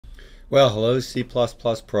Well, hello C++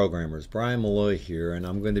 programmers. Brian Malloy here, and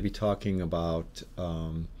I'm going to be talking about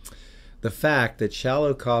the fact that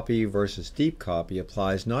shallow copy versus deep copy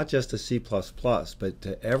applies not just to C++, but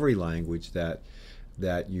to every language that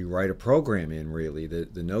you write a program in. Really,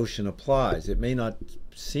 the notion applies. It may not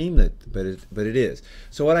seem that, but it is.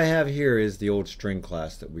 So what I have here is the old string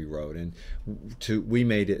class that we wrote, and we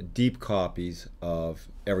made deep copies of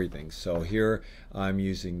everything. So here I'm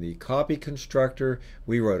using the copy constructor.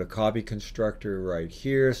 We wrote a copy constructor right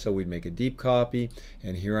here, so we'd make a deep copy,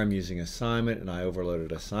 and here I'm using assignment, and I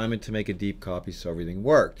overloaded assignment to make a deep copy, so everything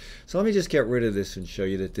worked. So let me just get rid of this and show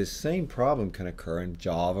you that this same problem can occur in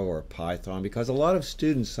Java or Python, because a lot of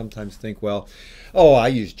students sometimes think, well, oh, I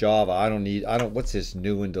use Java, what's this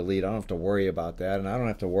new and delete? I don't have to worry about that, and I don't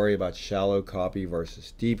have to worry about shallow copy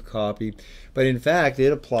versus deep copy. But in fact,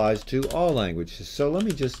 it applies to all languages. So let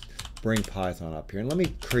me just bring Python up here, and let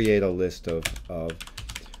me create a list of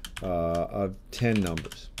 10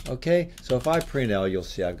 numbers. Okay, so if I print L, you'll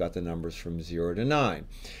see I've got the numbers from 0 to 9.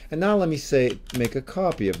 And now let me make a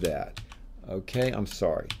copy of that. Okay, I'm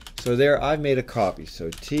sorry. So there, I've made a copy. So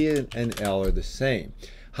T and L are the same.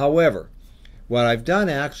 However, what I've done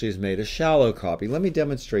actually is made a shallow copy. Let me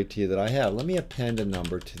demonstrate to you that I have. Let me append a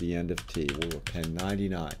number to the end of T. We'll append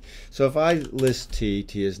 99. So if I list T,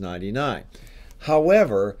 T is 99.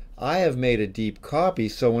 However, I have made a deep copy,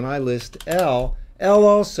 so when I list L, L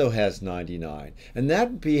also has 99. And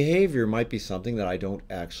that behavior might be something that I don't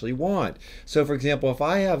actually want. So for example, if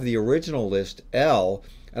I have the original list L,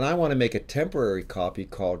 and I want to make a temporary copy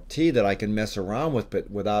called T that I can mess around with, but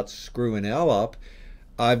without screwing L up,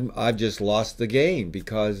 I've just lost the game,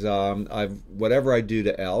 because whatever I do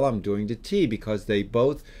to L, I'm doing to T, because they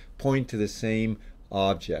both point to the same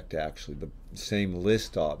object, actually, the same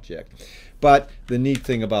list object. But the neat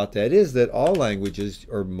thing about that is that all languages,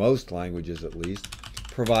 or most languages at least,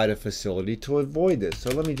 provide a facility to avoid this.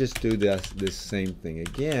 So let me just do this same thing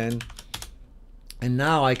again. And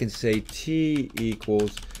now I can say T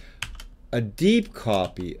equals a deep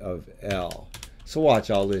copy of L. So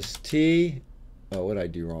watch, I'll list T. Oh, what did I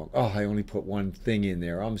do wrong? Oh, I only put one thing in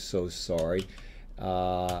there. I'm so sorry.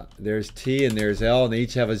 There's T and there's L, and they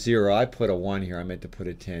each have a 0. I put a 1 here. I meant to put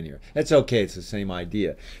a 10 here. That's okay. It's the same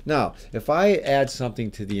idea. Now, if I add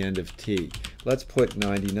something to the end of T, let's put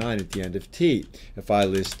 99 at the end of T. If I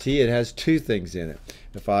list T, it has 2 things in it.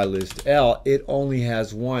 If I list L, it only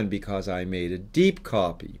has 1, because I made a deep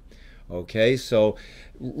copy. Okay, so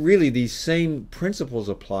really these same principles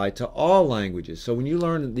apply to all languages. So when you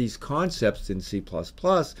learn these concepts in C++,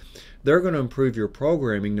 they're going to improve your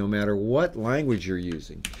programming no matter what language you're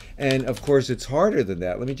using. And of course, it's harder than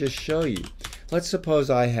that. Let me just show you. Let's suppose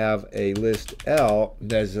I have a list L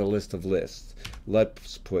that is a list of lists.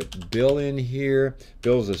 Let's put Bill in here.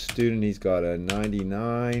 Bill's a student. He's got a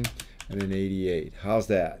 99 and an 88. How's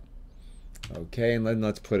that? Okay, and then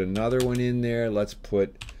let's put another one in there. Let's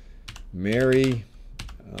put Mary.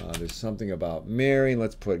 There's something about Mary.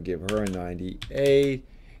 Let's give her a 98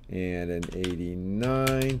 and an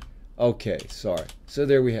 89. Okay, sorry. So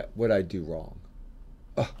there we have what I do wrong.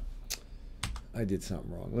 Oh, I did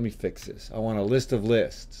something wrong. Let me fix this. I want a list of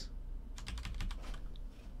lists.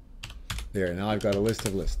 There, now I've got a list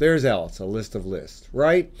of lists. There's L. It's a list of lists,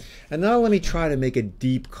 right? And now let me try to make a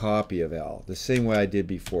deep copy of L, the same way I did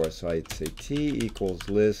before. So I'd say T equals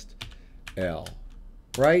list L.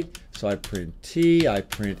 Right? So I print T, I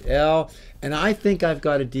print L, and I think I've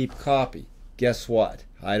got a deep copy. Guess what?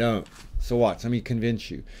 I don't. So watch, let me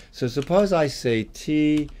convince you. So suppose I say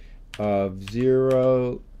T of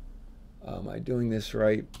 0, am I doing this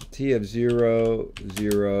right? T of 0,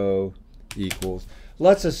 0 equals,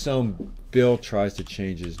 let's assume Bill tries to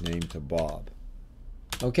change his name to Bob.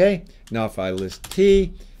 Okay? Now if I list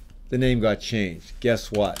T, the name got changed.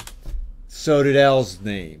 Guess what? So did L's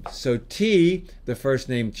name. So T, the first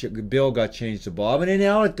name, Bill, got changed to Bob, and then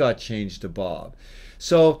L, it got changed to Bob.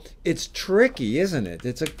 So it's tricky, isn't it?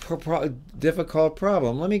 It's a difficult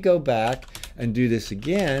problem. Let me go back and do this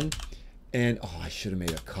again. And, oh, I should have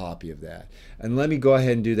made a copy of that. And let me go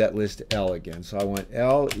ahead and do that list L again. So I want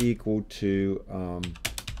L equal to,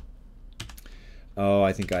 oh,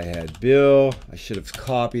 I think I had Bill. I should have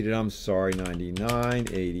copied it. I'm sorry, 99,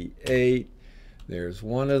 88. There's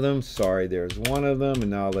one of them. Sorry, there's one of them. And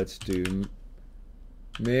now let's do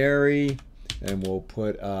Mary. And we'll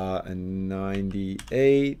put a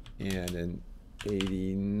 98 and an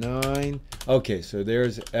 89. Okay, so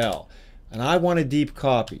there's L. And I want a deep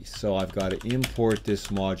copy. So I've got to import this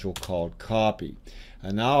module called copy.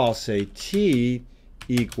 And now I'll say T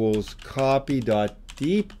equals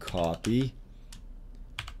copy.deepCopy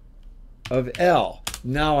of L.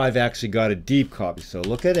 now I've actually got a deep copy. So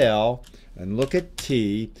look at L and look at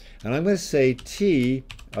T, and I'm going to say T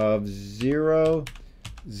of 0,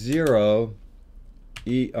 0,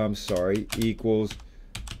 equals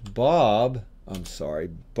Bob.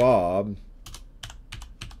 Bob.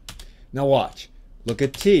 Now watch. Look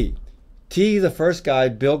at T. T, the first guy,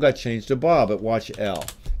 Bill, got changed to Bob, but watch L.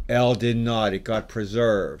 L did not. It got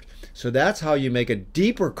preserved. So that's how you make a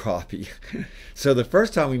deeper copy. So the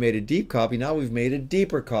first time we made a deep copy, now we've made a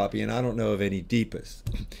deeper copy, and I don't know of any deepest.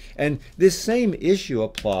 And this same issue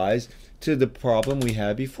applies to the problem we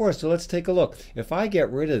had before. So let's take a look. If I get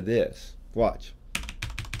rid of this, watch.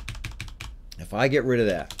 If I get rid of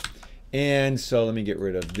that, and so let me get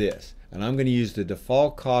rid of this, and I'm going to use the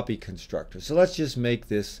default copy constructor. So let's just make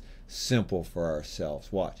this simple for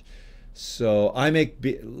ourselves. Watch. So I make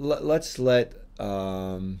B, let's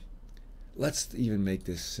even make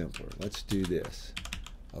this simpler. Let's do this.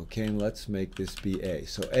 Okay, and let's make this be A.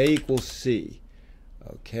 So A equals C.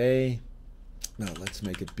 Okay. Now let's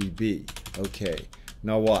make it be B. Okay.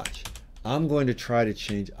 Now watch. I'm going to try to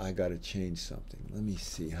change. I got to change something. Let me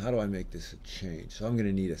see. How do I make this a change? So I'm going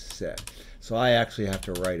to need a set. So I actually have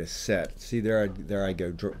to write a set. See, there I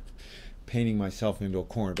go, painting myself into a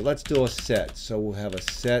corner. But let's do a set. So we'll have a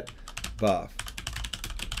set buff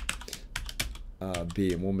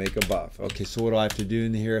B, and we'll make a buff. Okay, so what do I have to do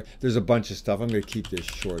in here? There's a bunch of stuff. I'm going to keep this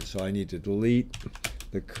short. So I need to delete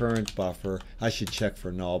the current buffer. I should check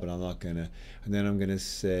for null, but I'm not going to. And then I'm going to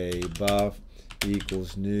say buff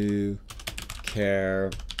equals new char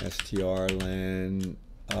strlen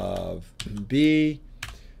of B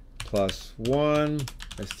plus 1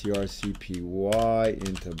 strcpy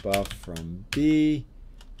into buff from B,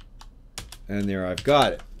 and there I've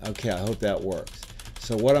got it. Okay, I hope that works.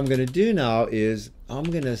 So what I'm going to do now is I'm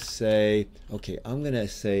going to say, okay, I'm going to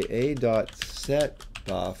say a dot set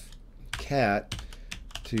buff cat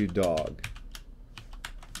to dog.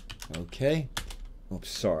 Okay, oops,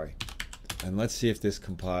 sorry. And let's see if this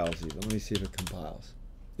compiles even. Let me see if it compiles.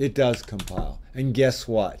 It does compile. And guess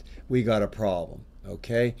what? We got a problem.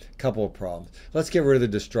 Okay? A couple of problems. Let's get rid of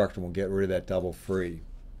the destructor. We'll get rid of that double free.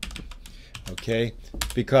 Okay?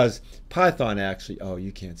 Because Python actually, oh,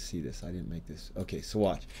 you can't see this. I didn't make this. Okay, so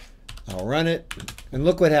watch. I'll run it. And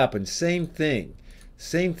look what happened. Same thing.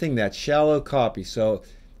 Same thing, that shallow copy. So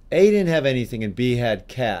A didn't have anything and B had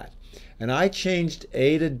cat. And I changed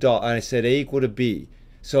A to dog. And I said A equal to B.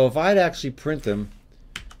 So if I'd actually print them,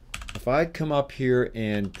 if I'd come up here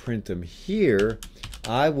and print them here,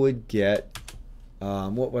 I would get,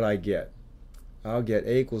 what would I get? I'll get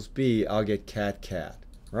A equals B, I'll get cat cat,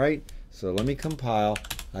 right? So let me compile,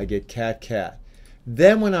 I get cat cat.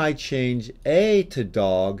 Then when I change A to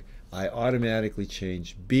dog, I automatically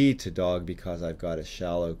change B to dog because I've got a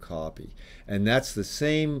shallow copy. And that's the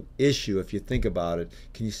same issue if you think about it.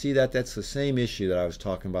 Can you see that? That's the same issue that I was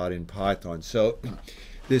talking about in Python. So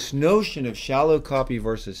this notion of shallow copy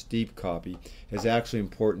versus deep copy is actually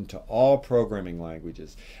important to all programming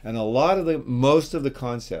languages. And most of the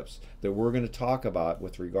concepts that we're going to talk about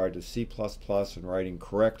with regard to C++ and writing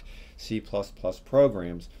correct C++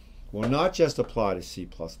 programs will not just apply to C++,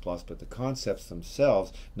 but the concepts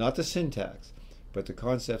themselves, not the syntax, but the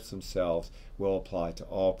concepts themselves will apply to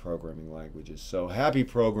all programming languages. So happy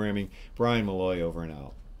programming. Brian Malloy over and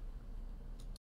out.